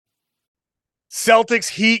Celtics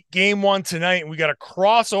Heat game 1 tonight, and we got a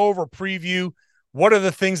crossover preview. What are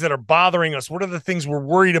the things that are bothering us? What are the things we're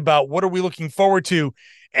worried about? What are we looking forward to?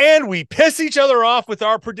 And we piss each other off with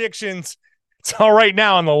our predictions. It's all right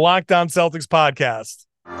now on the Locked On Celtics podcast.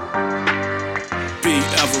 Be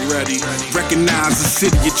ever ready. Recognize the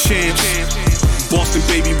city of champs. Boston,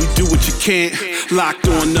 baby, we do what you can't. Locked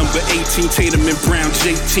on number 18, Tatum and Brown,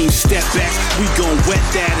 J-team, step back. We gon' wet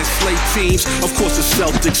that and slay teams. Of course, the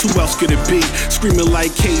Celtics, who else could it be? Screaming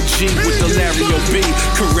like KG with the Larry O.B.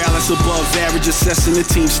 Corrales above average, assessing the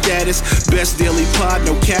team status. Best daily pod,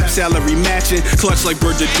 no cap, salary matching. Clutch like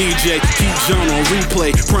Bird the DJ, keep John on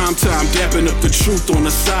replay. Prime time, dapping up the truth on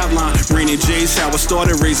the sideline. Raining J's, how it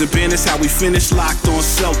started, raising banners, how we finished. Locked on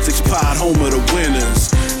Celtics pod, home of the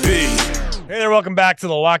winners. B. Hey there, welcome back to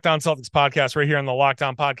the Locked On Celtics podcast right here on the Locked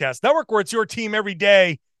On Podcast Network, where it's your team every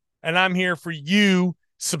day, and I'm here for you,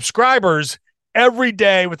 subscribers, every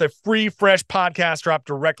day with a free, fresh podcast drop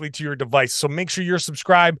directly to your device. So make sure you're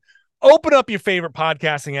subscribed. Open up your favorite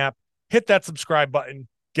podcasting app, hit that subscribe button,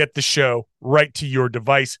 get the show right to your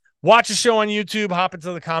device. Watch the show on YouTube, hop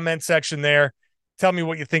into the comment section there. Tell me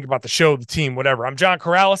what you think about the show, the team, whatever. I'm John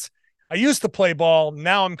Corrales. I used to play ball.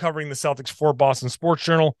 Now I'm covering the Celtics for Boston Sports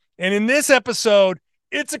Journal. And in this episode,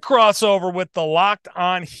 it's a crossover with the Locked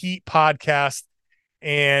On Heat podcast.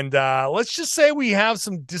 And let's just say we have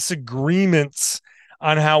some disagreements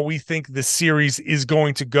on how we think the series is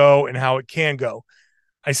going to go and how it can go.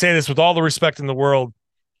 I say this with all the respect in the world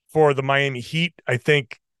for the Miami Heat. I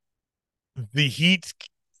think the Heat,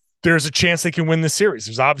 there's a chance they can win this series.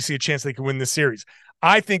 There's obviously a chance they can win this series.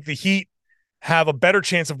 I think the Heat have a better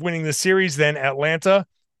chance of winning the series than Atlanta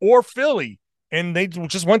or Philly. And they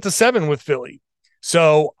just went to 7 with Philly.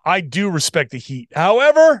 So I do respect the Heat.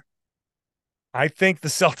 However, I think the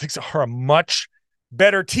Celtics are a much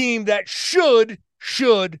better team that should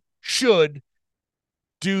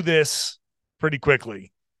do this pretty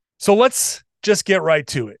quickly. So let's just get right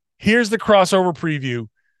to it. Here's the crossover preview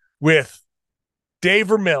with Dave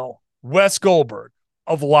Vermill, Wes Goldberg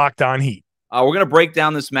of Locked On Heat. We're going to break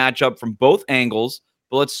down this matchup from both angles,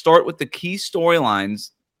 but let's start with the key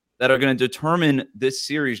storylines that are going to determine this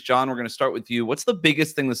series. John, we're going to start with you. What's the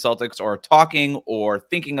biggest thing the Celtics are talking or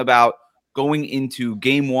thinking about going into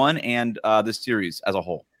game 1 and this series as a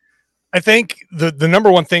whole? I think the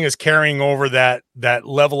number one thing is carrying over that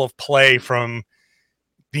level of play from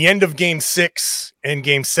the end of game 6 and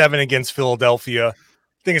game 7 against Philadelphia.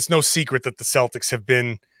 I think it's no secret that the Celtics have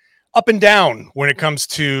been up and down when it comes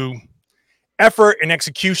to effort and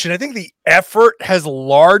execution. I think the effort has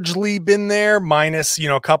largely been there, minus,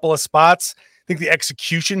 a couple of spots. I think the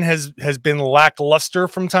execution has been lackluster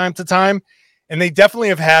from time to time. And they definitely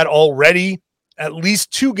have had already at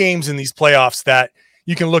least 2 games in these playoffs that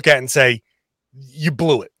you can look at and say, you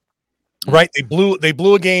blew it, right? They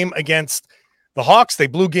blew a game against the Hawks. They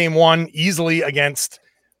blew game 1 easily against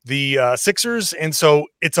the Sixers. And so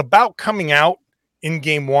it's about coming out in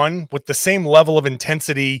game 1 with the same level of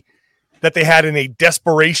intensity that they had in a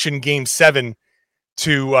desperation game 7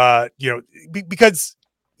 to, because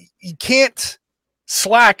you can't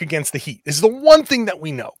slack against the Heat. This is the one thing that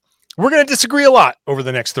we know. We're going to disagree a lot over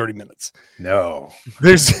the next 30 minutes. No.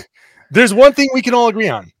 There's one thing we can all agree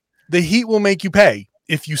on. The Heat will make you pay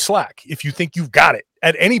if you slack, if you think you've got it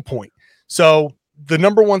at any point. So the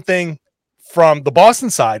number one thing from the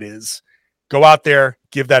Boston side is go out there,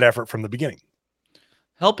 give that effort from the beginning.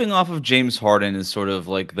 Helping off of James Harden is sort of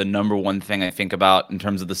like the number one thing I think about in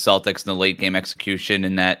terms of the Celtics and the late game execution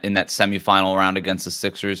in that semifinal round against the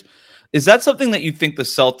Sixers. Is that something that you think the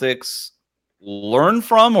Celtics learn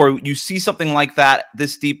from, or you see something like that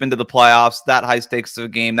this deep into the playoffs, that high stakes of a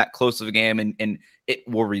game, that close of a game, and it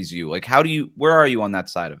worries you? Like, where are you on that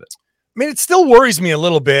side of it? I mean, it still worries me a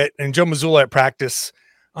little bit. And Joe Mazzulla at practice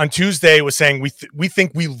on Tuesday was saying we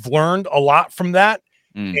think we've learned a lot from that.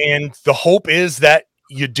 And the hope is that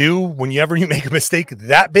you do whenever you make a mistake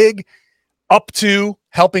that big, up to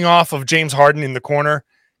helping off of James Harden in the corner,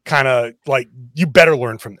 kind of like you better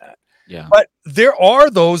learn from that. Yeah. But there are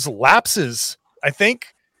those lapses. I think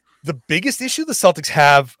the biggest issue the Celtics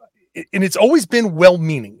have, and it's always been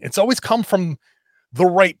well-meaning. It's always come from the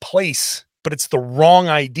right place, but it's the wrong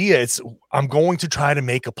idea. It's I'm going to try to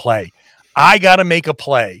make a play. I got to make a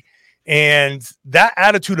play. And that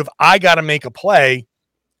attitude of I got to make a play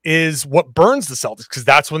is what burns the Celtics, because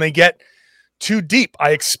that's when they get too deep. I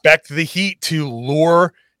expect the Heat to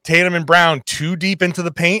lure Tatum and Brown too deep into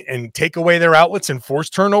the paint and take away their outlets and force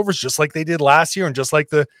turnovers, just like they did last year and just like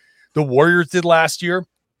the Warriors did last year.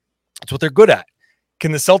 That's what they're good at.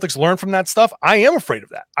 Can the Celtics learn from that stuff? I am afraid of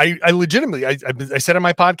that. I legitimately, I said on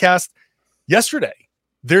my podcast yesterday,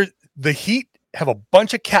 the Heat have a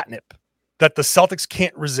bunch of catnip that the Celtics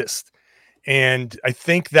can't resist. And I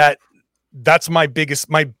think that's my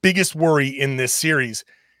biggest worry in this series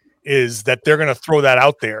is that they're going to throw that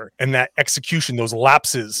out there, and that execution, those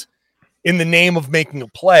lapses in the name of making a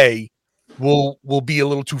play will be a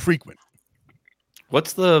little too frequent.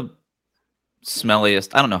 What's the smelliest?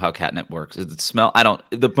 I don't know how catnip works. Is it smell?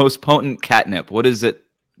 The most potent catnip. What is it?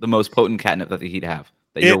 The most potent catnip that the Heat have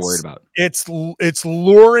that you're worried about? It's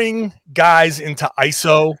luring guys into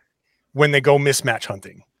ISO when they go mismatch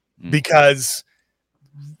hunting, because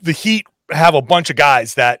the Heat have a bunch of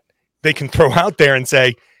guys that they can throw out there and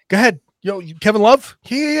say, "Go ahead, Kevin Love,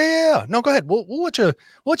 yeah. No, go ahead. We'll let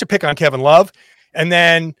you pick on Kevin Love," and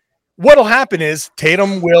then what'll happen is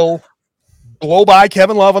Tatum will blow by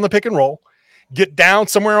Kevin Love on the pick and roll, get down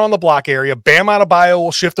somewhere on the block area. Bam Adebayo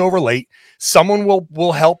will shift over late. Someone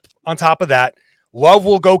will help on top of that. Love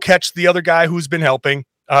will go catch the other guy who's been helping,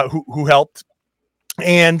 who helped,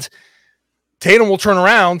 and Tatum will turn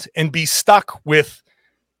around and be stuck with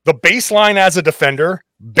the baseline as a defender,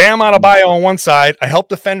 Bam Adebayo on one side, a help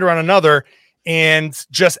defender on another, and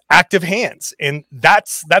just active hands. And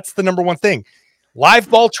that's the number one thing. Live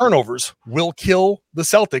ball turnovers will kill the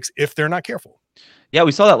Celtics if they're not careful. Yeah,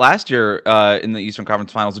 we saw that last year in the Eastern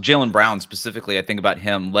Conference Finals. Jaylen Brown specifically, I think about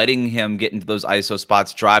him, letting him get into those ISO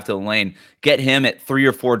spots, drive to the lane, get him at 3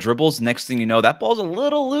 or 4 dribbles. Next thing you know, that ball's a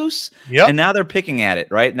little loose. Yep. And now they're picking at it,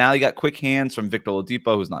 right? Now you got quick hands from Victor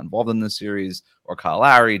Oladipo, who's not involved in this series, or Kyle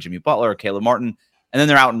Lowry, Jimmy Butler, or Caleb Martin. And then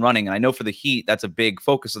they're out and running. And I know for the Heat, that's a big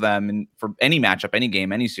focus of them. And for any matchup, any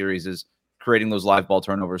game, any series is creating those live ball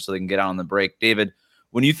turnovers so they can get out on the break. David,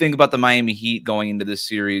 when you think about the Miami Heat going into this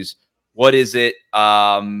series, what is it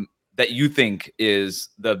that you think is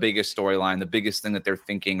the biggest storyline, the biggest thing that they're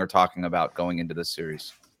thinking or talking about going into this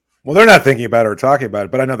series? Well, they're not thinking about it or talking about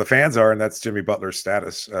it, but I know the fans are, and that's Jimmy Butler's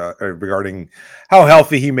status regarding how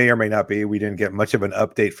healthy he may or may not be. We didn't get much of an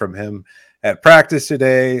update from him at practice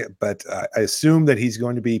today, but I assume that he's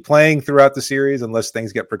going to be playing throughout the series unless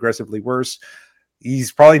things get progressively worse.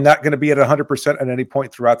 He's probably not going to be at 100% at any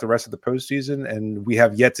point throughout the rest of the postseason, and we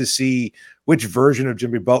have yet to see which version of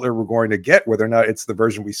Jimmy Butler we're going to get, whether or not it's the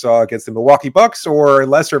version we saw against the Milwaukee Bucks or a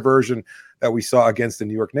lesser version that we saw against the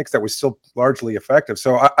New York Knicks that was still largely effective.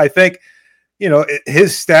 So I think,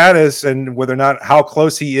 his status and whether or not how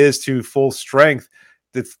close he is to full strength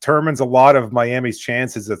determines a lot of Miami's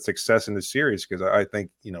chances of success in the series, because I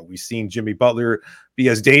think, we've seen Jimmy Butler be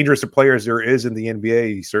as dangerous a player as there is in the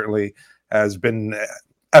NBA. He certainly has been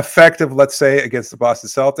effective, let's say, against the Boston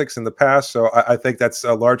Celtics in the past. So I think that's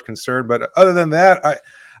a large concern. But other than that,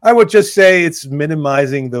 I would just say it's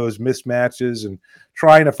minimizing those mismatches and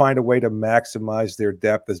trying to find a way to maximize their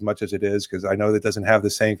depth as much as it is, because I know that doesn't have the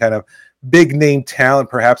same kind of big name talent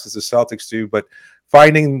perhaps as the Celtics do, but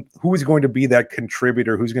finding who's going to be that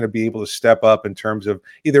contributor, who's going to be able to step up in terms of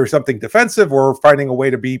either something defensive or finding a way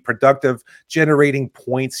to be productive. Generating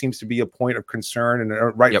points seems to be a point of concern,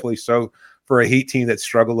 and rightfully so for a Heat team that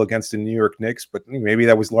struggled against the New York Knicks. But maybe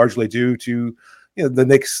that was largely due to the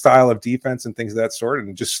Knicks' style of defense and things of that sort,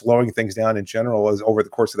 and just slowing things down in general as over the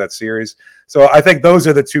course of that series. So I think those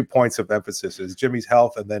are the 2 points of emphasis: is Jimmy's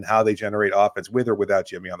health and then how they generate offense with or without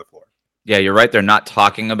Jimmy on the floor. Yeah, you're right. They're not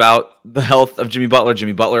talking about the health of Jimmy Butler.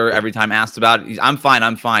 Jimmy Butler, every time asked about it, I'm fine.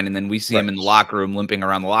 And then we see him in the locker room, limping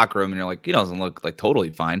around the locker room, and you're like, he doesn't look like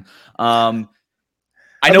totally fine. I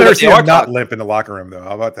know what they are not limp in the locker room, though.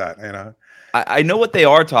 How about that? I know what they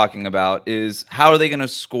are talking about is how are they going to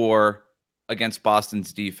score against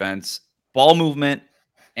Boston's defense, ball movement,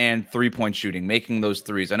 and 3-point shooting, making those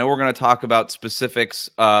threes. I know we're going to talk about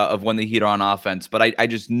specifics of when the Heat are on offense, but I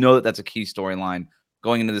just know that that's a key storyline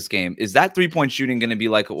going into this game. Is that 3-point shooting going to be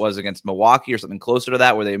like it was against Milwaukee or something closer to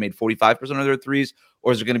that, where they made 45% of their threes?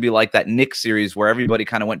 Or is it going to be like that Knicks series where everybody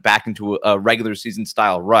kind of went back into a regular season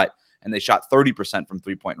style rut and they shot 30% from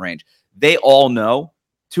 3-point range? They all know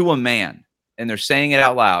to a man, and they're saying it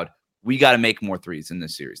out loud, we got to make more threes in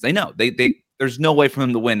this series. They know. There's no way for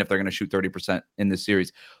them to win if they're going to shoot 30% in this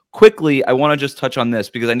series. Quickly, I want to just touch on this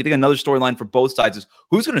because I think another storyline for both sides is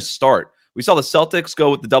who's going to start. We saw the Celtics go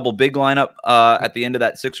with the double big lineup at the end of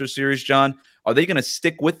that Sixers series, John. Are they going to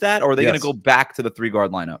stick with that, or are they going to go back to the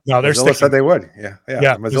 3-guard lineup? No, Mazzillo said they would. Yeah.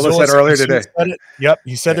 Mazzillo said earlier today.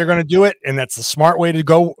 He said they're going to do it, and that's the smart way to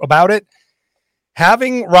go about it.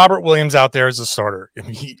 Having Robert Williams out there as a starter,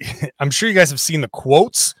 I'm sure you guys have seen the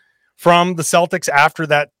quotes from the Celtics after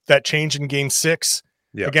that change in Game 6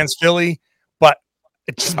 against Philly, but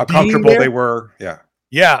it's how comfortable they were.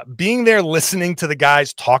 Yeah, being there listening to the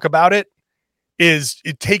guys talk about it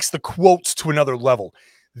takes the quotes to another level.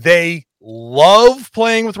 They love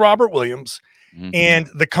playing with Robert Williams, and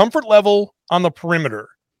the comfort level on the perimeter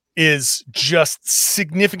is just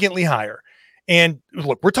significantly higher. And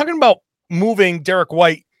look, we're talking about moving Derek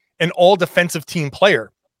White, an all defensive team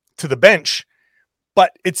player, to the bench,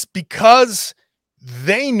 but it's because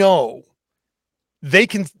they know they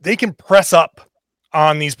can press up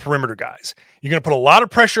on these perimeter guys. You're going to put a lot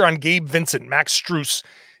of pressure on Gabe Vincent, Max Strus,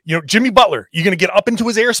 Jimmy Butler. You're going to get up into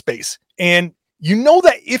his airspace. And you know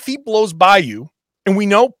that if he blows by you, and we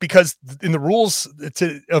know because in the rules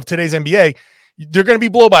of today's NBA, they're going to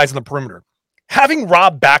be blowbys on the perimeter. Having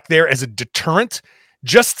Rob back there as a deterrent,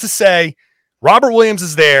 just to say, Robert Williams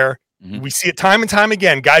is there. Mm-hmm. We see it time and time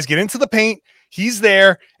again. Guys get into the paint. He's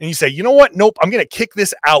there. And you say, you know what? Nope, I'm going to kick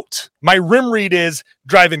this out. My rim read is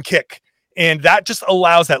drive and kick. And that just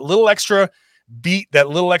allows that little extra beat, that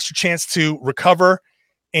little extra chance to recover.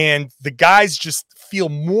 And the guys just feel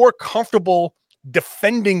more comfortable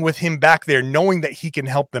defending with him back there, knowing that he can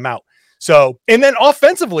help them out. So, and then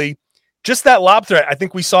offensively, just that lob threat. I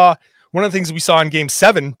think we saw one of the things we saw in game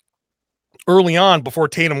 7 early on before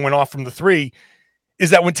Tatum went off from the 3 is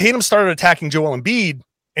that when Tatum started attacking Joel Embiid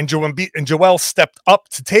and Joel stepped up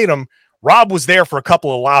to Tatum, Rob was there for a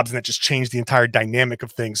couple of lobs and that just changed the entire dynamic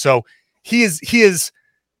of things. So he is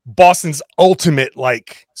Boston's ultimate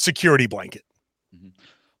security blanket.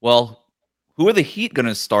 Well, who are the Heat going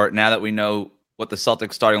to start now that we know what the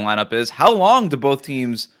Celtics starting lineup is? How long do both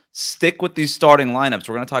teams stick with these starting lineups?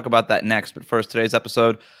 We're going to talk about that next. But first, today's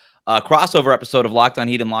episode, crossover episode of Locked On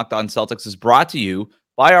Heat and Locked On Celtics, is brought to you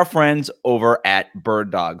by our friends over at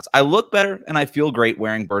Bird Dogs. I look better and I feel great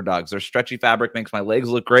wearing Bird Dogs. Their stretchy fabric makes my legs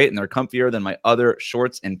look great, and they're comfier than my other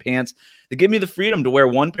shorts and pants. They give me the freedom to wear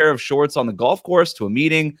one pair of shorts on the golf course, to a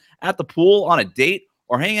meeting, at the pool, on a date,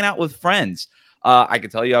 or hanging out with friends. I can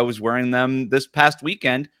tell you I was wearing them this past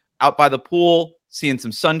weekend out by the pool, seeing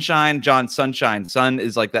some sunshine. John, sunshine. Sun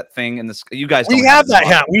is like that thing in the sky. You guys we have that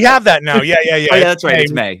now. We have that now. Yeah. Oh, yeah, that's right.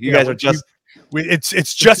 It's May. You guys are just...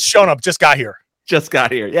 It's just shown up. Just got here.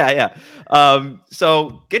 Yeah.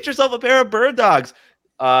 So get yourself a pair of Bird Dogs.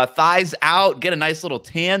 Thighs out, get a nice little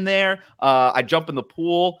tan there. I jump in the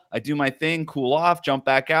pool, I do my thing, cool off, jump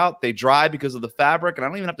back out. They dry because of the fabric, and I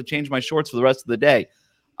don't even have to change my shorts for the rest of the day.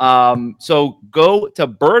 So go to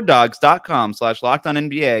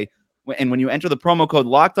birddogs.com/LockedOnNBA. And when you enter the promo code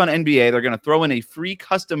LockedOnNBA, they're going to throw in a free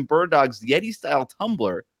custom Bird Dogs Yeti-style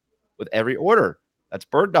tumbler with every order. That's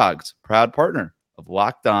Bird Dogs, proud partner of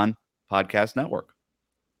Locked On Podcast Network.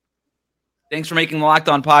 Thanks for making the Locked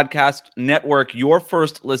On Podcast Network your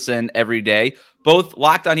first listen every day. Both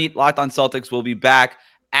Locked On Heat, Locked On Celtics will be back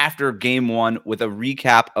after Game 1 with a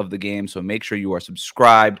recap of the game, so make sure you are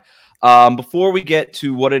subscribed. Before we get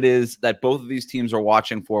to what it is that both of these teams are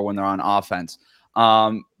watching for when they're on offense,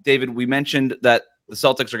 David, we mentioned that the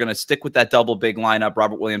Celtics are going to stick with that double big lineup,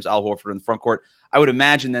 Robert Williams, Al Horford in the front court. I would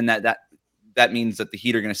imagine then that means that the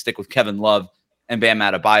Heat are going to stick with Kevin Love and Bam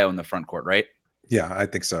Adebayo in the front court, right? Yeah, I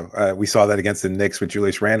think so. We saw that against the Knicks with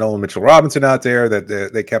Julius Randle and Mitchell Robinson out there,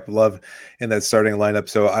 that they kept Love in that starting lineup.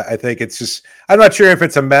 So I think it's just, I'm not sure if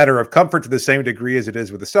it's a matter of comfort to the same degree as it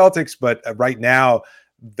is with the Celtics, but right now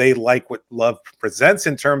they like what Love presents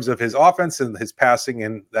in terms of his offense and his passing,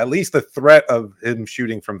 and at least the threat of him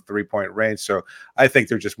shooting from 3-point range. So I think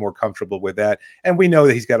they're just more comfortable with that. And we know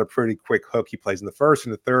that he's got a pretty quick hook. He plays in the first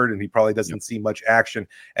and the third, and he probably doesn't see much action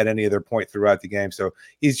at any other point throughout the game. So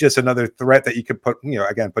he's just another threat that you could put,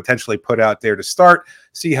 again, potentially put out there to start,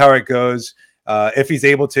 see how it goes. If he's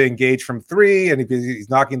able to engage from 3 and if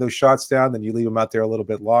he's knocking those shots down, then you leave him out there a little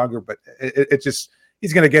bit longer. But it just,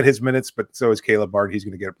 he's going to get his minutes, but so is Caleb Martin. He's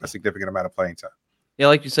going to get a significant amount of playing time. Yeah,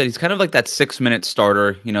 like you said, he's kind of like that 6-minute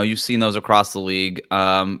starter. You've seen those across the league.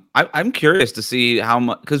 I'm curious to see how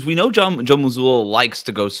much, because we know Joe Mazzulla likes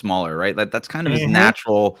to go smaller, right? That's kind of his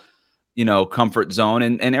natural, comfort zone.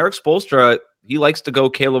 And Eric Spoelstra, he likes to go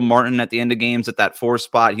Caleb Martin at the end of games at that 4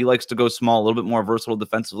 spot. He likes to go small, a little bit more versatile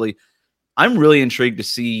defensively. I'm really intrigued to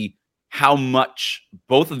see how much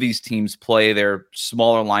both of these teams play their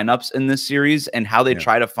smaller lineups in this series and how they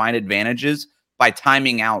try to find advantages by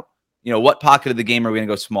timing out, what pocket of the game are we going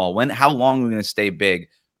to go small? How long are we going to stay big?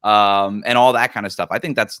 And all that kind of stuff. I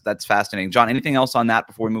think that's fascinating. John, anything else on that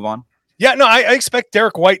before we move on? Yeah, no, I expect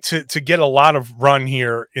Derek White to get a lot of run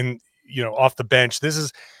here off the bench.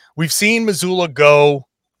 We've seen Mazzulla go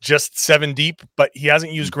just 7 deep, but he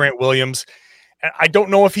hasn't used Grant Williams. I don't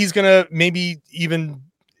know if he's going to maybe even,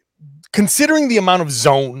 considering the amount of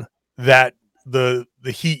zone that the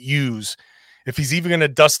Heat use, if he's even going to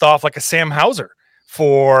dust off like a Sam Hauser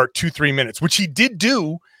for 2-3 minutes, which he did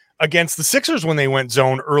do against the Sixers when they went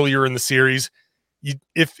zone earlier in the series.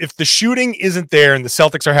 If the shooting isn't there and the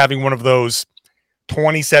Celtics are having one of those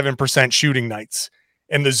 27% shooting nights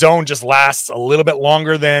and the zone just lasts a little bit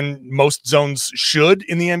longer than most zones should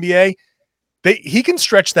in the NBA, he can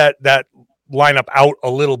stretch that lineup out a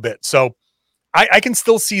little bit. So I can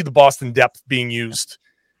still see the Boston depth being used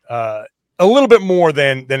a little bit more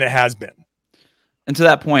than it has been. And to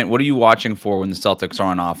that point, what are you watching for when the Celtics are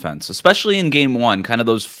on offense, especially in game one, kind of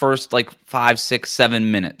those first like 5, 6,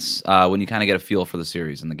 7 minutes when you kind of get a feel for the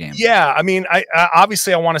series in the game? Yeah, I mean, I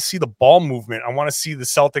obviously I want to see the ball movement. I want to see the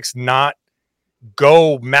Celtics not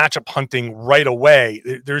go matchup hunting right away.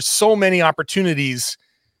 There's so many opportunities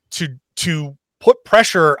to put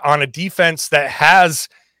pressure on a defense that has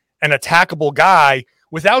an attackable guy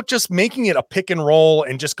without just making it a pick and roll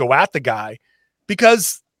and just go at the guy,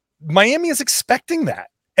 because Miami is expecting that,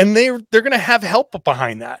 and they're going to have help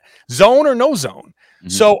behind that, zone or no zone. Mm-hmm.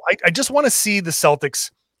 So I just want to see the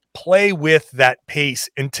Celtics play with that pace.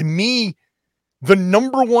 And to me, the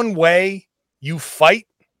number one way you fight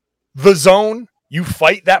the zone, you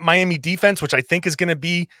fight that Miami defense, which I think is going to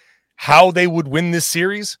be how they would win this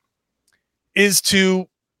series, is to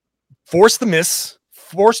force the miss,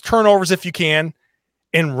 force turnovers if you can,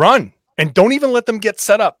 and run, and don't even let them get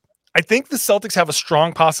set up. I think the Celtics have a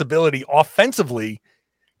strong possibility offensively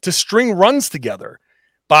to string runs together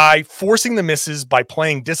by forcing the misses, by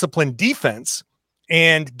playing disciplined defense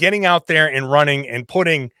and getting out there and running and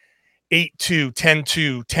putting 8-2,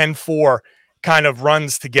 10-2, 10-4 kind of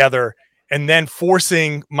runs together, and then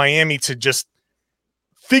forcing Miami to just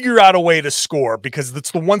figure out a way to score, because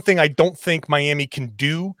that's the one thing I don't think Miami can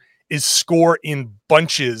do is score in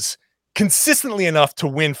bunches consistently enough to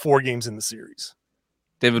win 4 games in the series.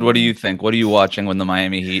 David, what do you think? What are you watching when the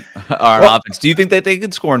Miami Heat are on offense? Do you think that they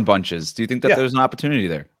could score in bunches? Do you think that there's an opportunity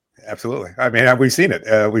there? Absolutely. I mean, we've seen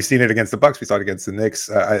it. We've seen it against the Bucks. We saw it against the Knicks.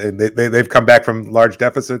 And they've come back from large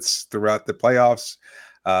deficits throughout the playoffs.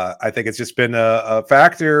 I think it's just been a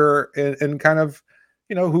factor in kind of,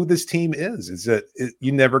 who this team is that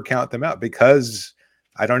you never count them out, because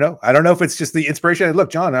I don't know if it's just the inspiration.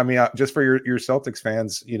 Look, John, I mean, just for your Celtics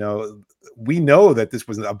fans, we know that this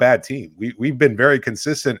was a bad team. We've been very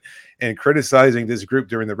consistent in criticizing this group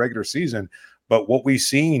during the regular season, but what we've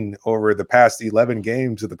seen over the past 11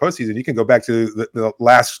 games of the postseason, you can go back to the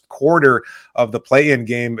last quarter of the play-in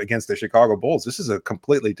game against the Chicago Bulls. This is a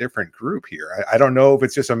completely different group here. I don't know if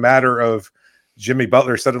it's just a matter of Jimmy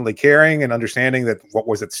Butler suddenly caring and understanding that what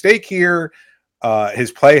was at stake here.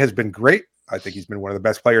 His play has been great. I think he's been one of the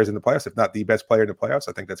best players in the playoffs, if not the best player in the playoffs.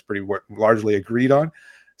 I think that's pretty largely agreed on.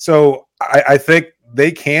 So I think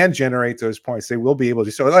they can generate those points. They will be able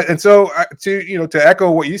to. To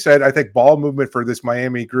echo what you said, I think ball movement for this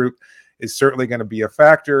Miami group is certainly going to be a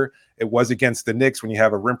factor. It was against the Knicks when you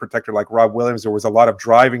have a rim protector like Rob Williams. There was a lot of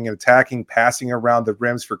driving and attacking, passing around the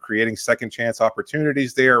rims for creating second chance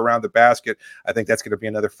opportunities there around the basket. I think that's going to be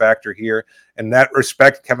another factor here. In that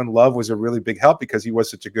respect, Kevin Love was a really big help because he was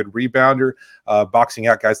such a good rebounder, boxing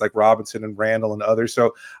out guys like Robinson and Randall and others.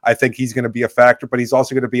 So I think he's going to be a factor, but he's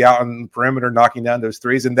also going to be out on the perimeter knocking down those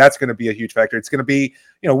threes, and that's going to be a huge factor. It's going to be,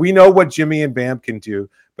 we know what Jimmy and Bam can do,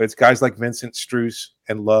 but it's guys like Vincent, Strus,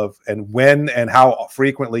 and Love, and when and how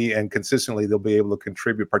frequently and consistently they'll be able to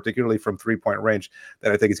contribute, particularly from three-point range,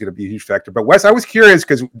 that I think is going to be a huge factor. But Wes, I was curious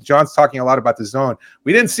because John's talking a lot about the zone.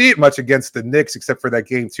 We didn't see it much against the Knicks except for that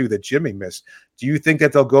game 2 that Jimmy missed. Do you think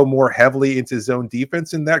that they'll go more heavily into zone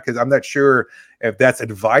defense in that? Because I'm not sure if that's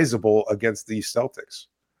advisable against the Celtics.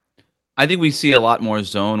 I think we see a lot more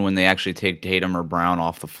zone when they actually take Tatum or Brown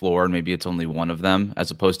off the floor, and maybe it's only one of them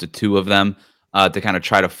as opposed to 2 of them. To kind of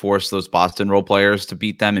try to force those Boston role players to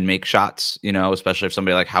beat them and make shots, especially if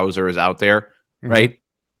somebody like Hauser is out there, right?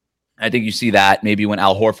 I think you see that maybe when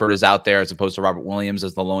Al Horford is out there as opposed to Robert Williams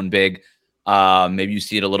as the lone big. Maybe you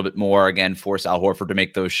see it a little bit more, again, force Al Horford to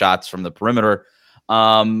make those shots from the perimeter.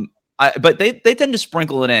 But they tend to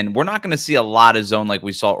sprinkle it in. We're not going to see a lot of zone like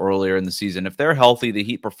we saw earlier in the season. If they're healthy, the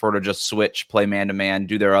Heat prefer to just switch, play man-to-man,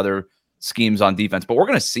 do their other schemes on defense, but we're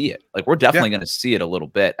going to see it. Like, we're definitely going to see it a little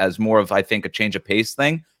bit as more of, I think, a change of pace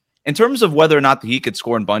thing. In terms of whether or not the Heat could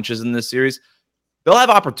score in bunches in this series, they'll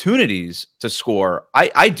have opportunities to score.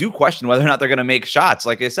 I do question whether or not they're going to make shots.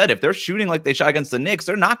 Like I said, if they're shooting like they shot against the Knicks,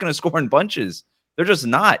 they're not going to score in bunches. They're just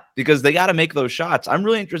not, because they got to make those shots. I'm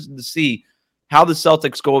really interested to see how the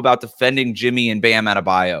Celtics go about defending Jimmy and Bam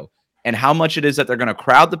Adebayo, and how much it is that they're going to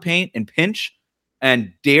crowd the paint and pinch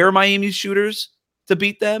and dare Miami's shooters to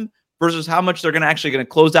beat them, versus how much they're going to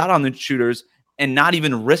close out on the shooters and not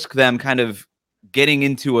even risk them kind of getting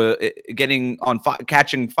into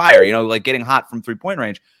catching fire, like getting hot from 3-point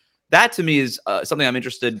range. That to me is something I'm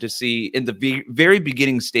interested to see in the very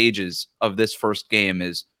beginning stages of this first game.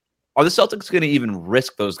 Are the Celtics going to even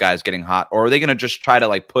risk those guys getting hot, or are they going to just try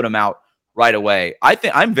to put them out right away. I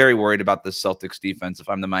think I'm very worried about the Celtics defense if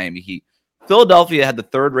I'm the Miami Heat. Philadelphia had the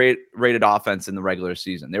third rated offense in the regular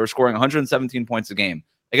season. They were scoring 117 points a game.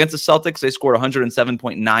 Against the Celtics, they scored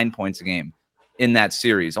 107.9 points a game in that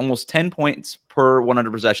series, almost 10 points per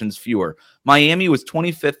 100 possessions fewer. Miami was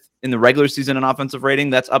 25th in the regular season in offensive rating.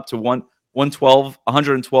 That's up to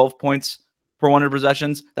 112 points per 100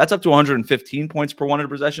 possessions. That's up to 115 points per 100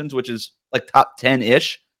 possessions, which is like top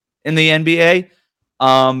 10-ish in the NBA.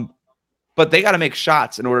 But they got to make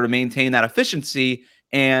shots in order to maintain that efficiency.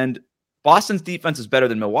 And Boston's defense is better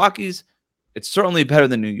than Milwaukee's. It's certainly better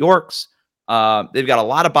than New York's. They've got a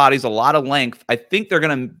lot of bodies, a lot of length. I think they're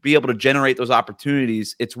going to be able to generate those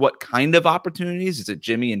opportunities. It's what kind of opportunities? Is it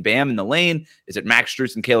Jimmy and Bam in the lane? Is it Max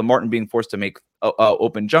Strus and Caleb Martin being forced to make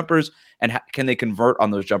open jumpers? And can they convert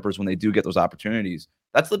on those jumpers when they do get those opportunities?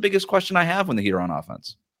 That's the biggest question I have when the Heat are on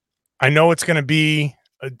offense. I know it's going to be,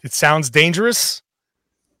 it sounds dangerous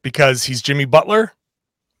because he's Jimmy Butler,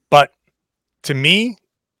 but to me,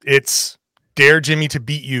 it's dare Jimmy to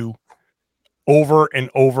beat you over and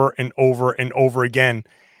over and over and over again.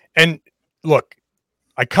 And look,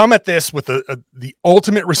 I come at this with the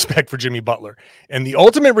ultimate respect for Jimmy Butler and the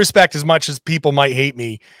ultimate respect, as much as people might hate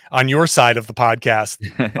me on your side of the podcast.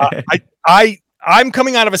 I'm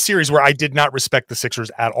coming out of a series where I did not respect the Sixers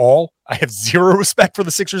at all. I have zero respect for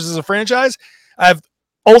the Sixers as a franchise. I have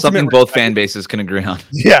something both fan bases can agree on.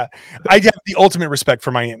 Yeah, I have the ultimate respect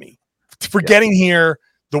for Miami for getting here.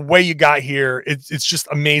 The way you got here, it's just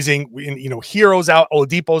amazing. Heroes out,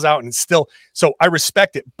 Oladipo's out, and it's still, so I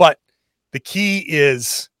respect it. But the key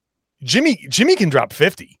is Jimmy can drop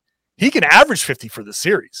 50. He can average 50 for the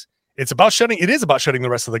series. It is about shutting the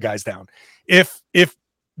rest of the guys down. If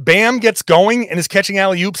Bam gets going and is catching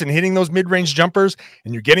alley-oops and hitting those mid-range jumpers,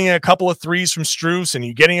 and you're getting a couple of threes from Strus, and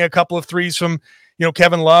you're getting a couple of threes from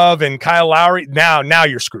Kevin Love and Kyle Lowry, now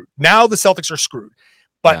you're screwed. Now the Celtics are screwed.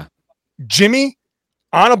 But Jimmy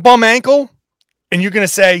on a bum ankle, and you're going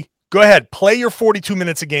to say, go ahead, play your 42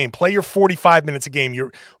 minutes a game, play your 45 minutes a game,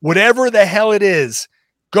 your whatever the hell it is,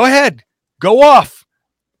 go ahead, go off.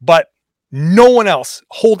 But no one else,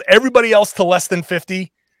 hold everybody else to less than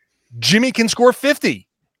 50. Jimmy can score 50.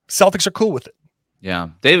 Celtics are cool with it. Yeah.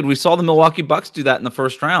 David, we saw the Milwaukee Bucks do that in the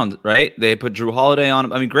first round, right? They put Drew Holiday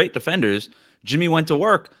on. I mean, great defenders. Jimmy went to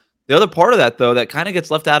work. The other part of that, though, that kind of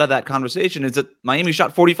gets left out of that conversation is that Miami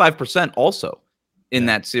shot 45% also in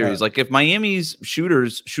that series. Like, if Miami's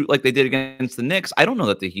shooters shoot like they did against the Knicks, I don't know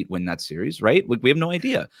that the Heat win that series, right? Like, we have no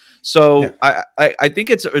idea. So I think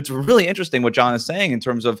it's really interesting what John is saying in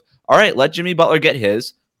terms of, all right, let Jimmy Butler get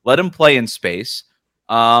his, let him play in space,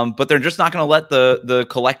 but they're just not going to let the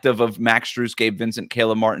collective of Max Strus, Gabe Vincent,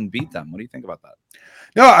 Caleb Martin beat them. What do you think about that?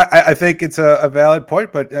 No, I think it's a valid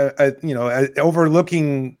point, but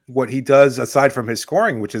overlooking what he does aside from his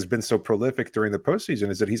scoring, which has been so prolific during the postseason,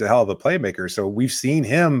 is that he's a hell of a playmaker. So we've seen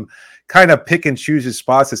him kind of pick and choose his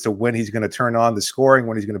spots as to when he's going to turn on the scoring,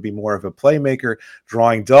 when he's going to be more of a playmaker,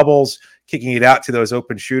 drawing doubles, kicking it out to those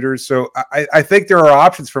open shooters. So I think there are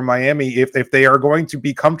options for Miami if they are going to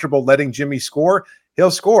be comfortable letting Jimmy score. He'll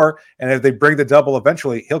score, and if they bring the double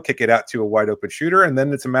eventually, he'll kick it out to a wide open shooter, and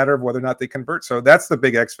then it's a matter of whether or not they convert. So that's the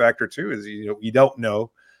big X factor too, is you don't know.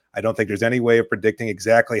 I don't think there's any way of predicting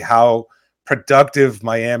exactly how productive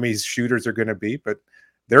Miami's shooters are going to be, but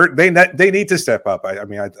they need to step up. I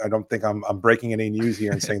don't think I'm breaking any news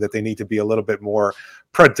here and saying that they need to be a little bit more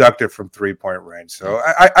productive from 3-point range. So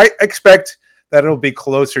I expect that it'll be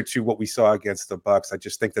closer to what we saw against the Bucks. I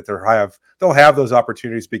just think that they'll have those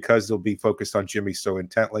opportunities because they'll be focused on Jimmy so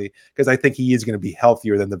intently, because I think he is going to be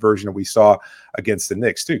healthier than the version that we saw against the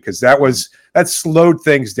Knicks too, because that slowed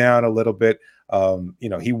things down a little bit.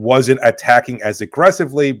 He wasn't attacking as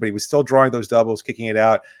aggressively, but he was still drawing those doubles, kicking it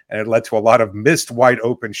out, and it led to a lot of missed wide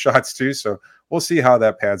open shots too. So we'll see how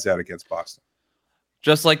that pans out against Boston.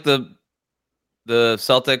 Just like the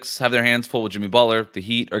Celtics have their hands full with Jimmy Butler, the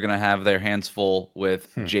Heat are going to have their hands full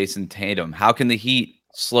with Jayson Tatum. How can the Heat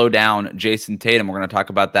slow down Jayson Tatum? We're going to talk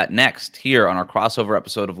about that next here on our crossover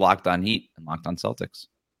episode of Locked On Heat and Locked On Celtics.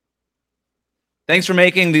 Thanks for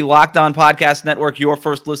making the Locked On Podcast Network your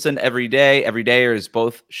first listen every day. Every day, as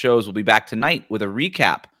both shows will be back tonight with a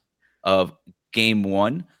recap of Game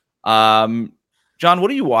 1. John,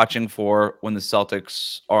 what are you watching for when the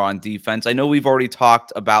Celtics are on defense? I know we've already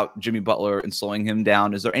talked about Jimmy Butler and slowing him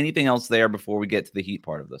down. Is there anything else there before we get to the Heat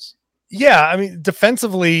part of this? Yeah, I mean,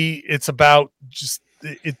 defensively, it's about just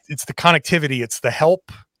it's the connectivity, it's the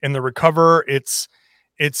help and the recover. It's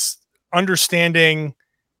understanding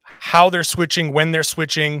how they're switching, when they're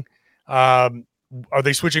switching. Are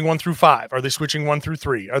they switching 1 through 5? Are they switching 1 through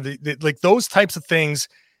 3? Are they like those types of things?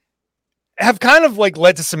 have kind of like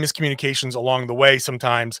led to some miscommunications along the way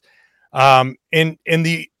sometimes. In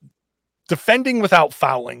the defending without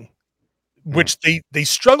fouling, which they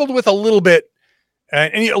struggled with a little bit.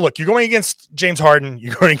 And look, you're going against James Harden,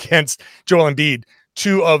 you're going against Joel Embiid,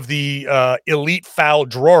 two of the elite foul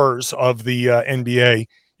drawers of the NBA.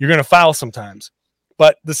 You're going to foul sometimes,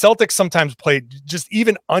 but the Celtics sometimes play just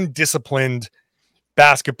even undisciplined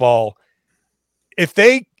basketball. If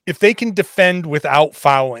they can defend without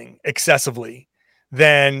fouling excessively,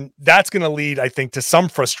 then that's going to lead, I think, to some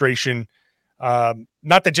frustration.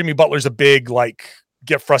 Not that Jimmy Butler's a big, like,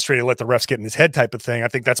 get frustrated, let the refs get in his head type of thing. I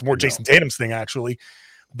think that's more Jayson Tatum's thing, actually.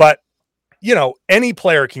 But, any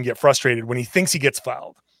player can get frustrated when he thinks he gets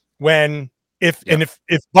fouled.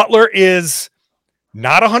 If Butler is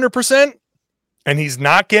not 100% and he's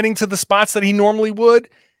not getting to the spots that he normally would,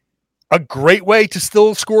 a great way to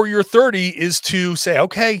still score your 30 is to say,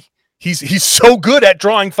 okay, he's so good at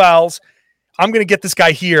drawing fouls. I'm going to get this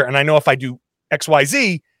guy here. And I know if I do X, Y,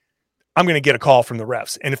 Z, I'm going to get a call from the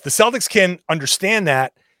refs. And if the Celtics can understand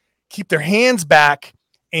that, keep their hands back,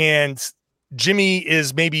 and Jimmy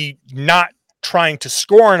is maybe not trying to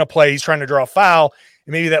score in a play, he's trying to draw a foul,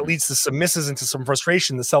 and maybe that leads to some misses and to some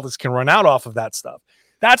frustration, the Celtics can run out off of that stuff.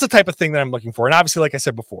 That's the type of thing that I'm looking for. And obviously, like I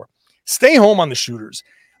said before, stay home on the shooters.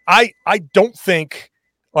 I don't think,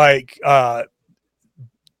 like, under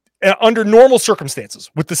normal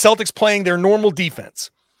circumstances, with the Celtics playing their normal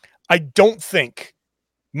defense, I don't think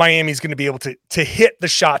Miami's going to be able to hit the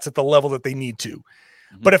shots at the level that they need to.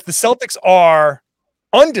 But if the Celtics are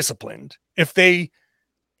undisciplined, if they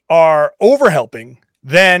are overhelping,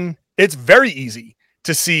 then it's very easy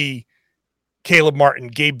to see Caleb Martin,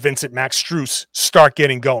 Gabe Vincent, Max Strus start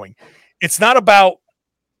getting going. It's not about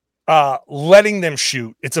letting them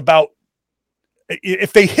shoot. It's about,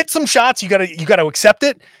 if they hit some shots, you gotta accept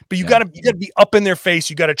it, but you gotta be up in their face.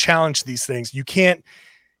 You gotta challenge these things. You can't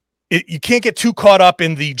get too caught up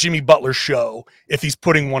in the Jimmy Butler show if he's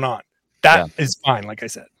putting one on. That is fine, like I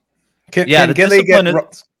said. Can they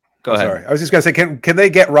get? Go ahead. Sorry, I was just going to say, can they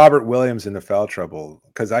get Robert Williams into foul trouble?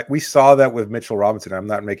 Because we saw that with Mitchell Robinson. I'm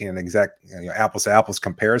not making an exact apples to apples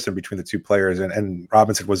comparison between the two players, and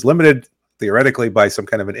Robinson was limited theoretically by some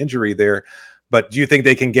kind of an injury there. But do you think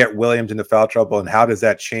they can get Williams into foul trouble, and how does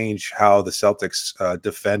that change how the Celtics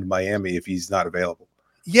defend Miami if he's not available?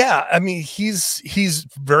 Yeah, I mean, he's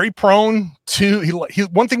very prone to. He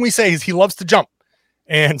one thing we say is he loves to jump,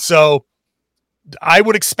 and so I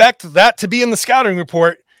would expect that to be in the scouting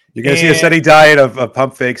report. You're going to see a steady diet of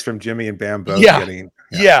pump fakes from Jimmy and Bam both getting.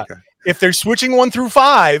 Yeah. Okay. If they're switching 1 through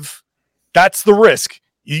 5, that's the risk.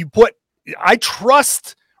 I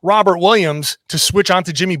trust Robert Williams to switch on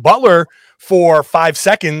to Jimmy Butler for 5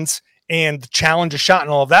 seconds and challenge a shot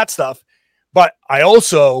and all of that stuff. But I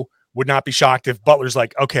also would not be shocked if Butler's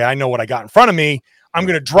like, okay, I know what I got in front of me. I'm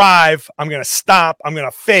going to drive. I'm going to stop. I'm going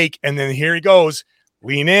to fake. And then here he goes.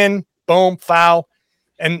 Lean in, boom, foul.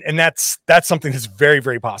 And that's something that's very,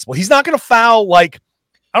 very possible. He's not going to foul. I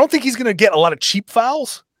don't think he's going to get a lot of cheap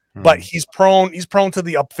fouls, but he's prone to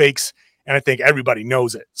the up fakes. And I think everybody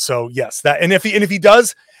knows it. So yes, and if he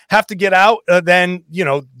does have to get out, then,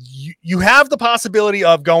 you have the possibility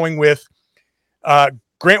of going with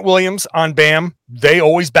Grant Williams on Bam. They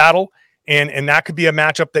always battle. And that could be a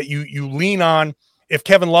matchup that you lean on. If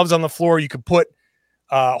Kevin Love's on the floor, you could put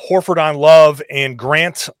Horford on Love and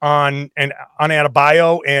Grant on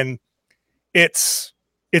Adebayo, and it's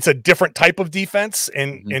a different type of defense,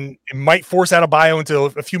 and it might force Adebayo into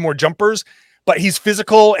a few more jumpers, but he's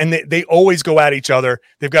physical, and they always go at each other.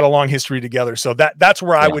 They've got a long history together, so that's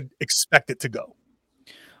where I would expect it to go.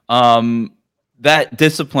 That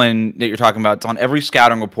discipline that you're talking about, it's on every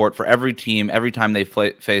scouting report for every team. Every time they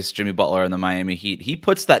face Jimmy Butler and the Miami Heat, he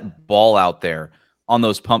puts that ball out there on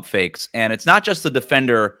those pump fakes. And it's not just the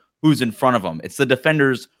defender who's in front of him. It's the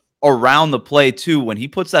defenders around the play too. When he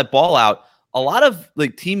puts that ball out, a lot of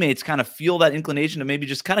teammates kind of feel that inclination to maybe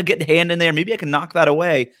just kind of get a hand in there. Maybe I can knock that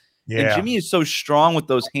away. Yeah. And Jimmy is so strong with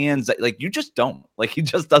those hands that you just don't. He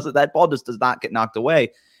just does it. That ball just does not get knocked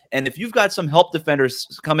away. And if you've got some help defenders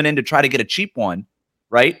coming in to try to get a cheap one,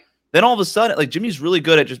 right? Then all of a sudden, Jimmy's really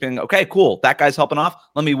good at just being, okay, cool. That guy's helping off.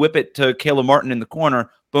 Let me whip it to Caleb Martin in the corner.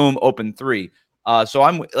 Boom, open 3. So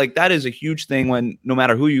I'm that is a huge thing when no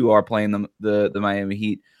matter who you are playing the Miami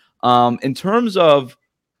Heat. In terms of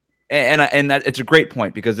and that it's a great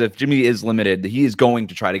point, because if Jimmy is limited, he is going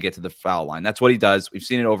to try to get to the foul line. That's what he does. We've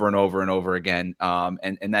seen it over and over and over again.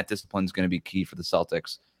 And that discipline is going to be key for the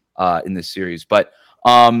Celtics in this series. But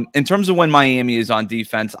in terms of when Miami is on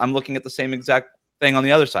defense, I'm looking at the same exact thing on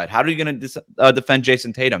the other side. How are you going to defend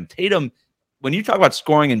Jayson Tatum? Tatum, when you talk about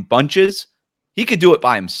scoring in bunches, he could do it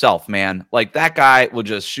by himself, man. Like that guy will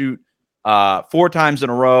just shoot 4 times in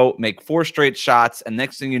a row, make 4 straight shots, and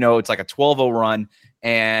next thing you know, it's like a 12-0 run,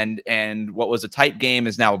 and what was a tight game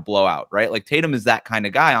is now a blowout, right? Like Tatum is that kind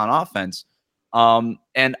of guy on offense.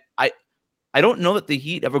 And I don't know that the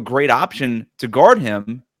Heat have a great option to guard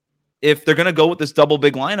him if they're going to go with this double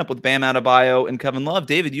big lineup with Bam Adebayo and Kevin Love.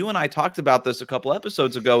 David, you and I talked about this a couple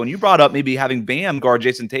episodes ago, and you brought up maybe having Bam guard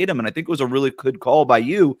Jayson Tatum, and I think it was a really good call by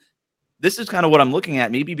you. This is kind of what I'm looking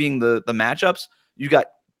at, maybe being the matchups. You got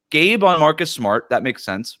Gabe on Marcus Smart. That makes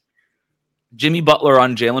sense. Jimmy Butler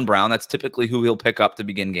on Jaylen Brown. That's typically who he'll pick up to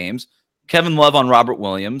begin games. Kevin Love on Robert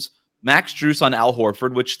Williams. Max Strus on Al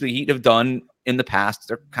Horford, which the Heat have done in the past.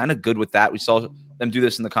 They're kind of good with that. We saw them do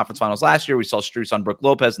this in the conference finals last year. We saw Strus on Brook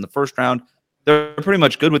Lopez in the first round. They're pretty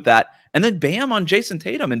much good with that. And then Bam on Jayson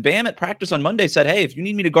Tatum. And Bam at practice on Monday said, hey, if you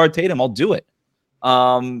need me to guard Tatum, I'll do it.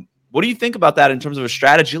 What do you think about that in terms of a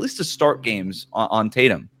strategy, at least to start games on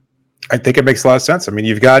Tatum? I think it makes a lot of sense. I mean,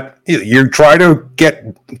 you're trying to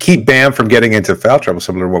keep Bam from getting into foul trouble,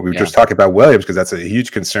 similar to what we were just talking about Williams, because that's a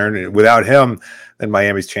huge concern. And without him, then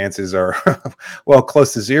Miami's chances are well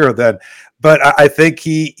close to zero then. But I think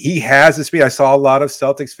he has the speed. I saw a lot of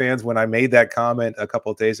Celtics fans when I made that comment a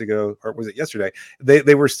couple of days ago, or was it yesterday?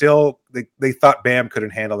 They were still they thought Bam couldn't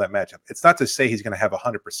handle that matchup. It's not to say he's going to have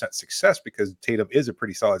 100% success, because Tatum is a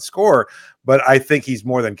pretty solid scorer, but I think he's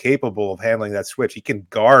more than capable of handling that switch. He can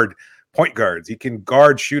guard point guards. He can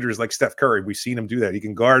guard shooters like Steph Curry. We've seen him do that. He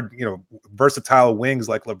can guard, versatile wings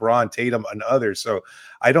like LeBron, Tatum, and others. So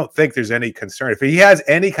I don't think there's any concern. If he has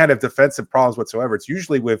any kind of defensive problems whatsoever, it's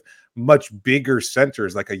usually with much bigger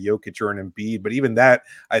centers like a Jokic or an Embiid. But even that,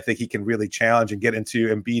 I think he can really challenge and get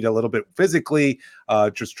into Embiid a little bit physically,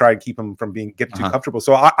 just try and keep him from getting too comfortable.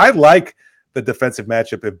 So I like the defensive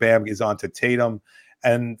matchup if Bam is on to Tatum.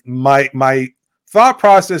 And my thought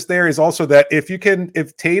process there is also that if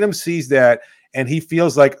Tatum sees that and he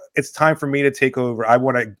feels like it's time for me to take over, I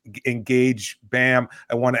want to engage Bam,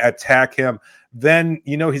 I want to attack him, then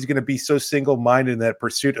he's going to be so single-minded in that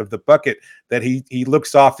pursuit of the bucket that he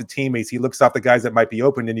looks off the teammates, he looks off the guys that might be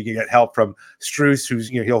open, and you can get help from Strus, who's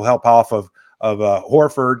he'll help off of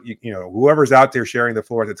Horford, whoever's out there sharing the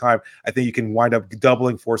floor at the time. I think you can wind up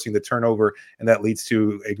doubling, forcing the turnover, and that leads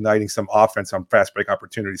to igniting some offense on fast break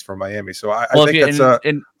opportunities for Miami. So I think that's a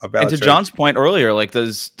valid and to John's point earlier, like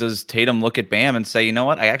does Tatum look at Bam and say, you know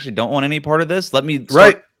what, I actually don't want any part of this. Let me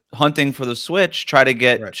start hunting for the switch, try to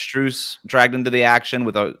get Strus dragged into the action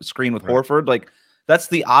with a screen with Horford. Like that's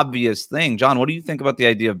the obvious thing. John, what do you think about the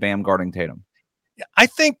idea of Bam guarding Tatum? I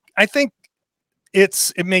think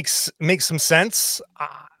it makes some sense.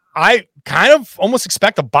 I kind of almost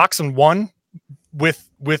expect a 1-box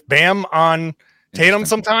with Bam on Tatum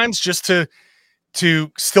sometimes, just to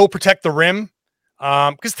still protect the rim.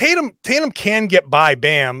 Because Tatum can get by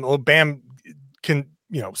Bam. Well, Bam can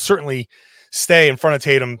certainly stay in front of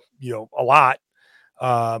Tatum a lot.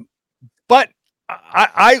 But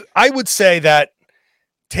I would say that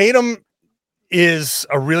Tatum is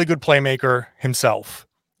a really good playmaker himself,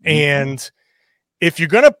 and if you're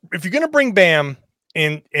gonna bring Bam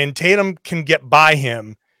and Tatum can get by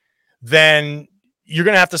him, then you're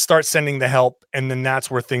gonna have to start sending the help, and then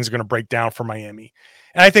that's where things are gonna break down for Miami.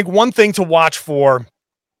 And I think one thing to watch for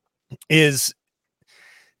is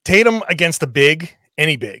Tatum against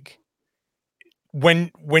any big.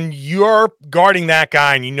 When you're guarding that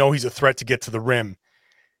guy and he's a threat to get to the rim,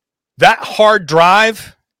 that hard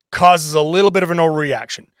drive causes a little bit of an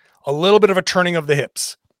overreaction, a little bit of a turning of the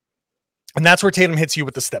hips. And that's where Tatum hits you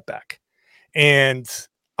with the step back. And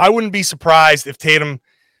I wouldn't be surprised if Tatum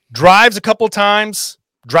drives a couple of times,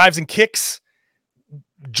 drives and kicks,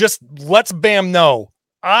 just lets Bam know,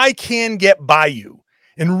 I can get by you,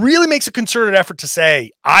 and really makes a concerted effort to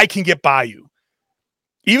say, I can get by you.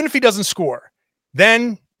 Even if he doesn't score,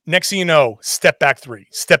 then next thing you know, step back three,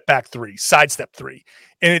 sidestep three.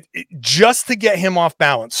 And it just to get him off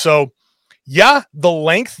balance. So yeah,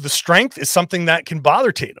 the strength is something that can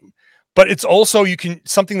bother Tatum. But it's also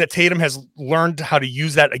something that Tatum has learned how to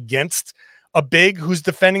use that against a big who's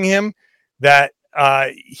defending him. That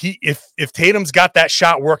if Tatum's got that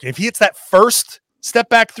shot working, if he hits that first step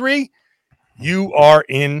back three, you are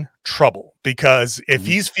in trouble, because if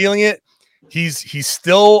he's feeling it, he's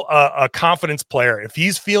still a confidence player. If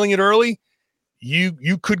he's feeling it early,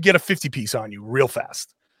 you could get a 50 piece on you real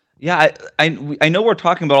fast. Yeah, I know we're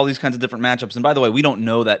talking about all these kinds of different matchups. And by the way, we don't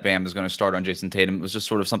know that Bam is going to start on Jayson Tatum. It was just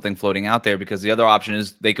sort of something floating out there, because the other option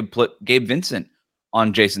is they could put Gabe Vincent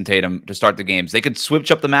on Jayson Tatum to start the games. They could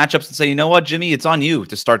switch up the matchups and say, you know what, Jimmy, it's on you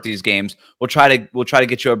to start these games. We'll try to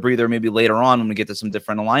get you a breather maybe later on when we get to some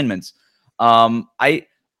different alignments.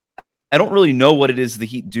 I don't really know what it is the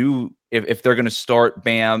Heat do if they're going to start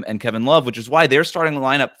Bam and Kevin Love, which is why their starting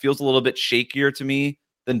lineup feels a little bit shakier to me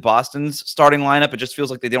than Boston's starting lineup. It just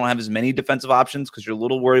feels like they don't have as many defensive options because you're a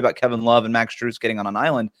little worried about Kevin Love and Max Strus getting on an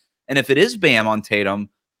island. And if it is Bam on Tatum,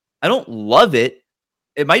 I don't love it.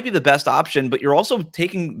 It might be the best option, but you're also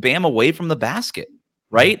taking Bam away from the basket,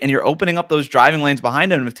 right? And you're opening up those driving lanes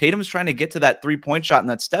behind him. And if Tatum's trying to get to that three-point shot and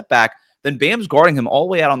that step back, then Bam's guarding him all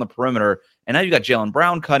the way out on the perimeter. And now you got Jaylen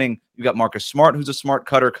Brown cutting. You got Marcus Smart, who's a smart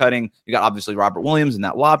cutter, cutting. You got obviously Robert Williams and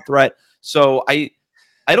that lob threat. So I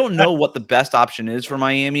don't know what the best option is for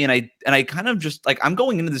Miami. And I kind of just like, I'm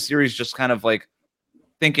going into the series just kind of like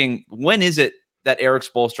thinking, when is it that Eric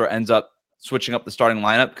Spoelstra ends up switching up the starting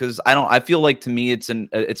lineup? Because I feel like to me it's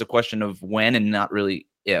a question of when and not really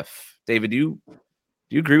if. David, do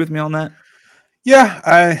you agree with me on that? Yeah,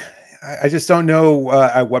 I just don't know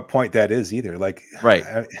at what point that is either. Like, right,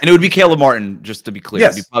 and it would be Caleb Martin, just to be clear.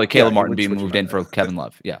 Yes, it'd be probably Caleb Martin being moved in for Kevin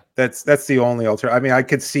Love. Yeah, that's the only alternative. I mean, I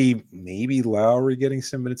could see maybe Lowry getting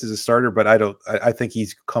some minutes as a starter, but I think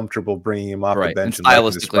he's comfortable bringing him off the bench. And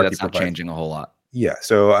stylistically, that's not changing a whole lot. Yeah,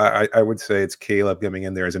 so I would say it's Caleb coming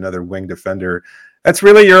in there as another wing defender. That's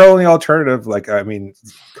really your only alternative. Like, I mean,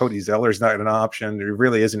 Cody Zeller's not an option. There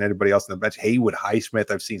really isn't anybody else on the bench. Haywood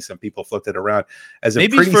Highsmith, I've seen some people float it around as a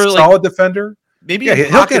pretty solid defender. Maybe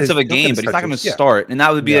in pockets of a game, but he's not going to start. And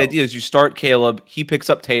that would be the idea: is you start Caleb, he picks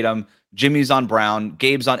up Tatum, Jimmy's on Brown,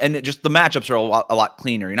 Gabe's on, and just the matchups are a lot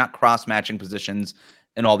cleaner. You're not cross matching positions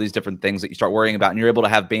and all these different things that you start worrying about, and you're able to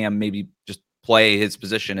have Bam maybe just play his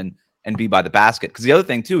position and be by the basket. Because the other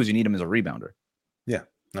thing too is you need him as a rebounder. Yeah.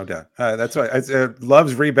 No doubt. That's why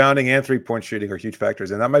Love's rebounding and 3-point shooting are huge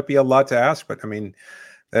factors. And that might be a lot to ask, but I mean,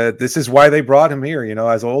 this is why they brought him here. You know,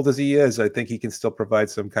 as old as he is, I think he can still provide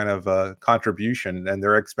some kind of contribution, and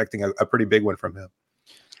they're expecting a pretty big one from him.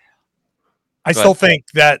 I still think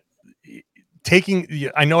that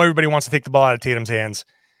I know everybody wants to take the ball out of Tatum's hands.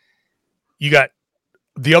 You got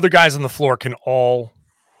the other guys on the floor can all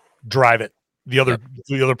drive it. The other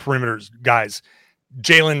perimeters guys,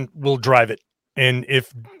 Jaylen will drive it. And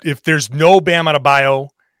if there's no Bam Adebayo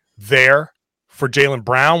there for Jaylen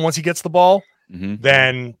Brown once he gets the ball,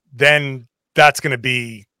 then that's going to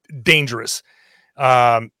be dangerous.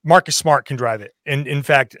 Marcus Smart can drive it. And in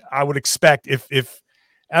fact, I would expect if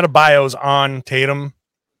Adebayo's on Tatum,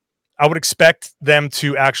 I would expect them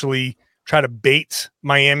to actually try to bait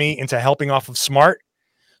Miami into helping off of Smart.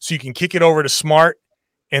 So you can kick it over to Smart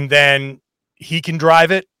and then he can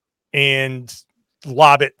drive it and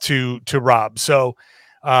lob it to Rob. So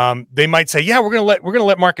they might say, yeah, we're gonna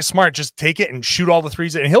let Marcus Smart just take it and shoot all the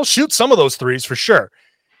threes, and he'll shoot some of those threes for sure.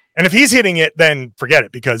 And if he's hitting it, then forget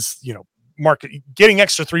it, because you know getting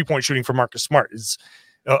extra 3-point shooting for Marcus Smart is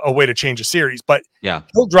a way to change a series. But yeah,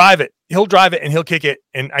 he'll drive it, and he'll kick it.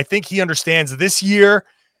 And I think he understands this year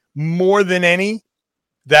more than any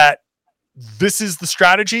that this is the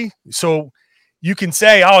strategy. So you can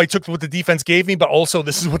say, oh, he took what the defense gave me, but also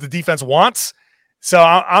this is what the defense wants. So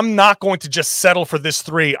I'm not going to just settle for this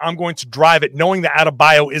 3. I'm going to drive it knowing that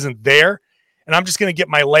Adebayo isn't there. And I'm just going to get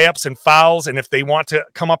my layups and fouls. And if they want to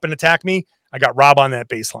come up and attack me, I got Rob on that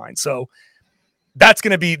baseline. So that's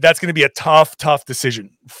going to be a tough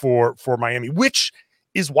decision for Miami, which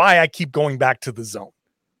is why I keep going back to the zone,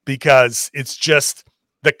 because it's just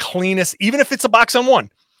the cleanest, even if it's a box on one,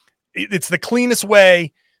 it's the cleanest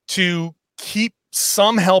way to keep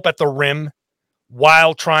some help at the rim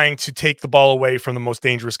while trying to take the ball away from the most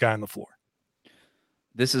dangerous guy on the floor.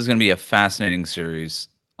 This is going to be a fascinating series.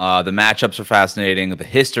 The matchups are fascinating. The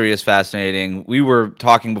history is fascinating. We were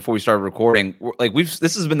talking before we started recording.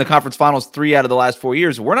 This has been the conference finals 3 out of the last 4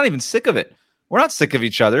 years. We're not even sick of it. We're not sick of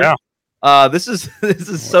each other. Yeah. This is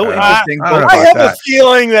so interesting. I have a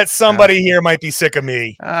feeling that somebody here might be sick of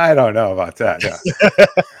me. I don't know about that. Yeah.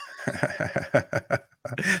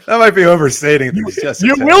 That might be overstating things.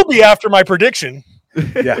 You will be after my prediction.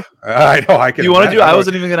 Yeah, I know. I can. You want to do? I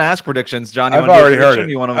wasn't even going to ask predictions, John. I've already heard it.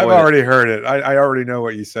 I've already heard it. I already know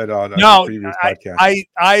what you said on the previous podcast.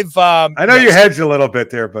 I know you hedged a little bit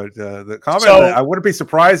there, but the comment, I wouldn't be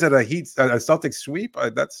surprised at a Celtics sweep.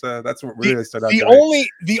 That's what really stood out.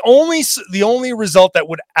 The only result that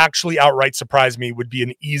would actually outright surprise me would be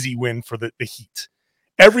an easy win for the Heat.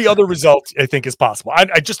 Every other result, I think, is possible.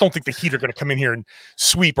 I just don't think the Heat are going to come in here and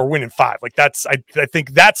sweep or win in 5. Like I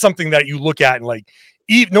think that's something that you look at and like,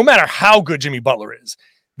 no matter how good Jimmy Butler is,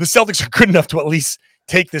 the Celtics are good enough to at least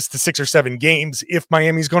take this to 6 or 7 games if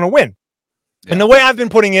Miami's going to win. Yeah. And the way I've been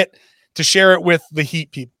putting it to share it with the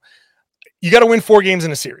Heat people, you got to win 4 games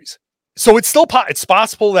in a series. So it's still it's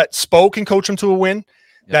possible that Spo can coach him to a win,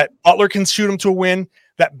 that Butler can shoot him to a win,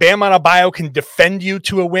 that Bam Adebayo can defend you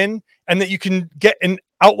to a win. and that you can get an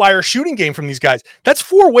outlier shooting game from these guys. That's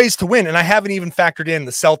 4 ways to win. And I haven't even factored in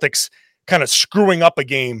the Celtics kind of screwing up a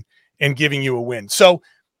game and giving you a win. So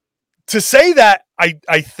to say that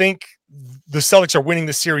I think the Celtics are winning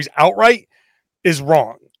the series outright is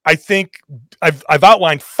wrong. I think I've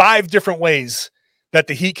outlined 5 different ways that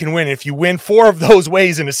the Heat can win. If you win 4 of those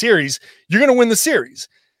ways in a series, you're going to win the series.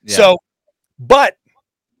 Yeah. So, but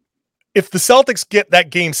if the Celtics get that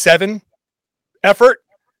game 7 effort,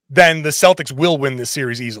 then the Celtics will win this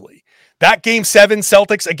series easily. That game 7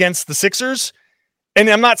 Celtics against the Sixers, and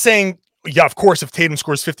I'm not saying, yeah, of course, if Tatum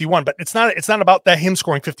scores 51, but it's not about that him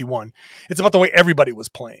scoring 51. It's about the way everybody was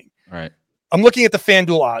playing. Right. I'm looking at the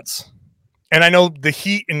FanDuel odds, and I know the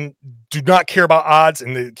Heat do not care about odds,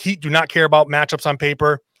 and the Heat do not care about matchups on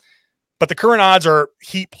paper, but the current odds are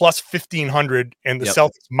Heat plus 1,500 and the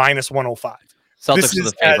Celtics minus 105. Celtics are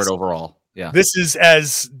the favorite overall. Yeah. This is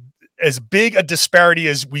as big a disparity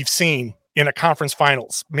as we've seen in a conference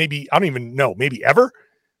finals. Maybe, I don't even know, maybe ever.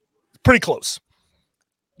 Pretty close.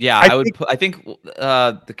 Yeah, I think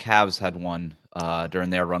the Cavs had one during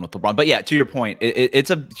their run with LeBron. But yeah, to your point, it's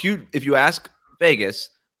a huge. If you ask Vegas,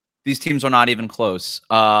 these teams are not even close.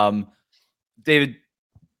 David,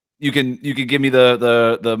 you can give me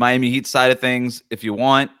the Miami Heat side of things if you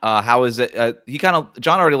want. How is it?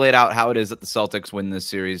 John already laid out how it is that the Celtics win this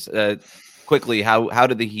series. Quickly, how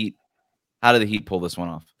did the Heat pull this one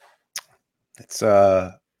off? It's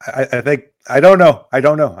I think I don't know.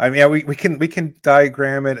 I mean, we can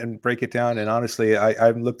diagram it and break it down. And honestly,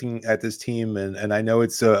 I'm looking at this team and I know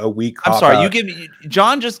it's a weak. I'm sorry.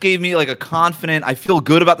 John just gave me like a confident. I feel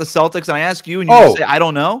good about the Celtics, and I ask you, and you just say I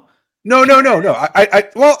don't know. No.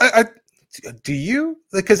 Do you?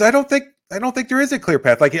 Because I don't think there is a clear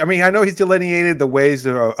path. Like, I mean, I know he's delineated the ways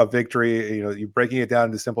of victory. You know, you're breaking it down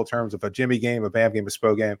into simple terms of a Jimmy game, a Bam game, a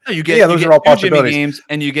Spo game. Those are all possibilities. Jimmy games,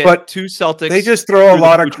 and you get 2 Celtics. They just throw a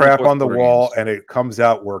lot of crap on the wall, and it comes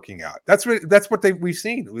out working out. That's what we've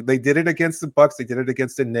seen. They did it against the Bucks. They did it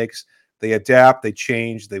against the Knicks. They adapt. They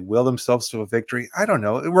change. They will themselves to a victory. I don't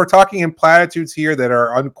know. We're talking in platitudes here that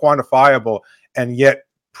are unquantifiable, and yet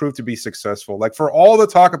prove to be successful. Like, for all the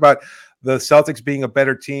talk about the Celtics being a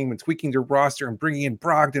better team and tweaking their roster and bringing in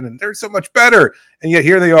Brogdon, and they're so much better. And yet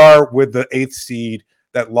here they are with the 8th seed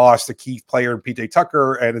that lost a key player in PJ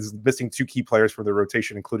Tucker and is missing 2 key players from the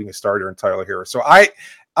rotation, including a starter in Tyler Hero. So I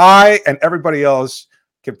and everybody else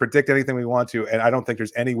can predict anything we want to, and I don't think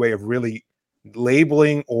there's any way of really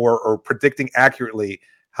labeling or predicting accurately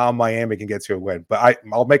how Miami can get to a win. But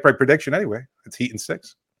I'll make my prediction anyway. It's Heat in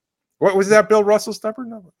 6. What was that, Bill Russell's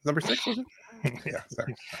number? Number 6, was it? Yeah,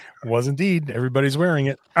 sorry. Was indeed. Everybody's wearing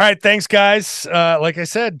it. All right, thanks, guys. Like I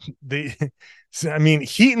said, Heat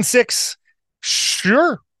in 6,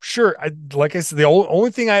 sure. Like I said, the only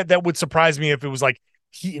thing that would surprise me if it was like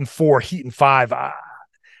Heat in 4, Heat in 5.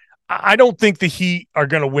 I don't think the Heat are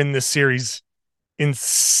going to win this series in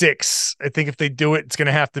 6. I think if they do it, it's going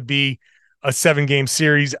to have to be a 7-game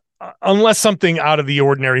series, unless something out of the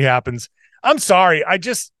ordinary happens. I'm sorry.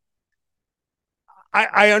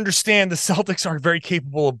 I understand the Celtics are very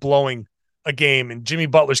capable of blowing a game, and Jimmy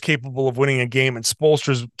Butler's capable of winning a game, and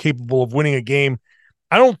Spoelstra's capable of winning a game.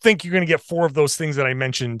 I don't think you're going to get 4 of those things that I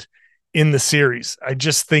mentioned in the series. I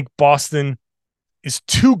just think Boston is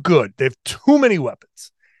too good. They have too many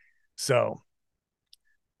weapons. So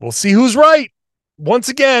we'll see who's right. Once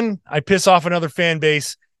again, I piss off another fan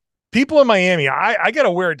base. People in Miami, I got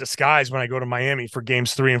to wear a disguise when I go to Miami for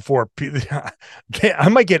games 3 and 4. I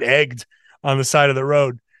might get egged on the side of the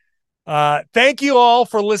road. Thank you all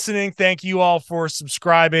for listening. Thank you all for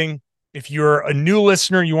subscribing. If you're a new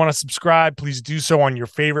listener, you want to subscribe, please do so on your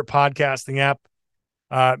favorite podcasting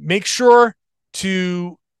app. Make sure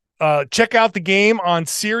to check out the game on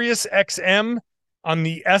Sirius XM on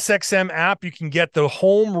the SXM app. You can get the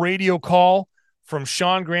home radio call from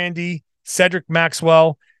Sean Grandy, Cedric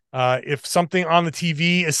Maxwell. If something on the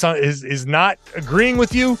TV is not agreeing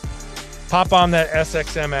with you, pop on that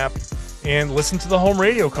SXM app and listen to the home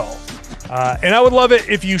radio call. And I would love it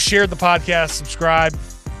if you shared the podcast, subscribe,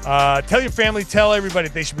 tell your family, tell everybody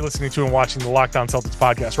they should be listening to and watching the Locked On Celtics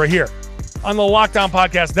podcast right here on the Locked On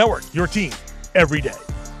Podcast Network, your team every day.